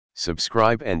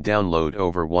Subscribe and download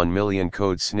over 1 million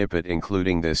code snippet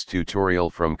including this tutorial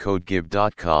from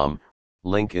codegive.com,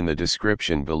 link in the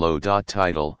description below.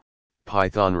 Title,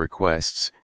 Python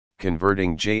requests,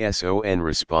 converting JSON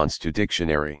response to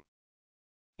dictionary.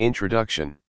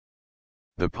 Introduction.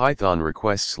 The Python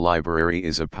requests library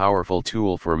is a powerful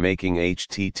tool for making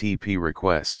HTTP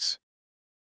requests.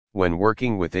 When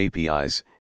working with APIs,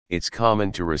 it's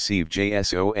common to receive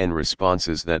JSON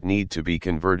responses that need to be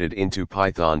converted into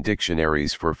Python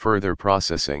dictionaries for further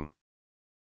processing.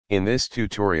 In this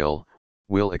tutorial,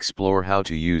 we'll explore how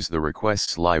to use the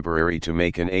requests library to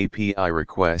make an API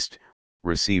request,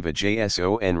 receive a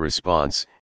JSON response,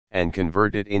 and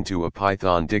convert it into a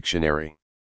Python dictionary.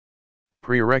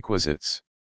 Prerequisites.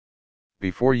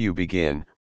 Before you begin,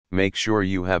 make sure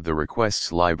you have the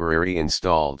requests library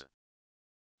installed.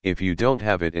 If you don't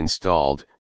have it installed,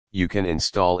 you can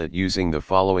install it using the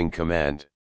following command.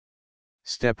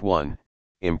 Step 1.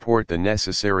 Import the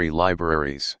necessary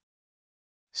libraries.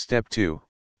 Step 2.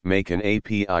 Make an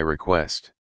API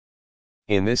request.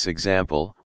 In this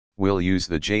example, we'll use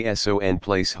the JSON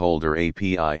placeholder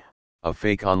API, a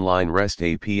fake online REST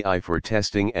API for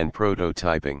testing and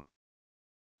prototyping.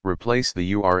 Replace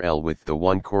the URL with the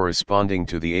one corresponding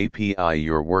to the API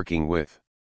you're working with.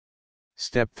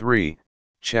 Step 3.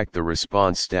 Check the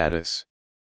response status.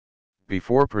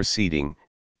 Before proceeding,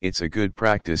 it's a good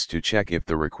practice to check if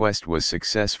the request was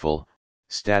successful,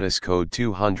 status code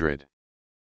 200.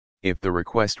 If the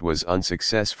request was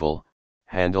unsuccessful,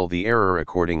 handle the error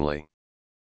accordingly.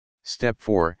 Step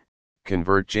 4.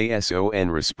 Convert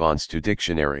JSON response to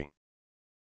dictionary.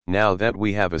 Now that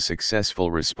we have a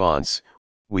successful response,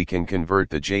 we can convert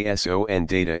the JSON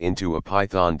data into a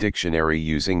Python dictionary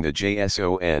using the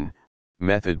JSON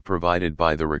method provided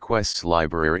by the requests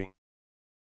library.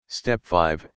 Step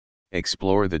 5.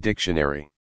 Explore the dictionary.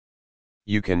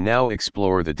 You can now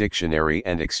explore the dictionary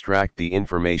and extract the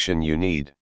information you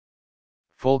need.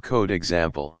 Full code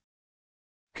example.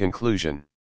 Conclusion.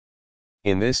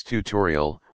 In this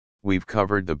tutorial, we've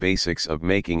covered the basics of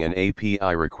making an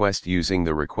API request using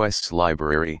the requests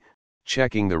library,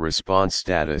 checking the response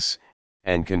status,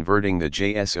 and converting the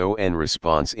JSON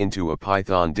response into a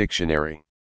Python dictionary.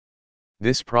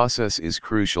 This process is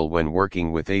crucial when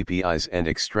working with APIs and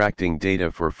extracting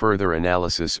data for further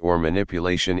analysis or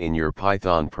manipulation in your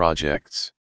Python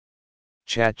projects.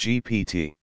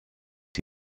 ChatGPT.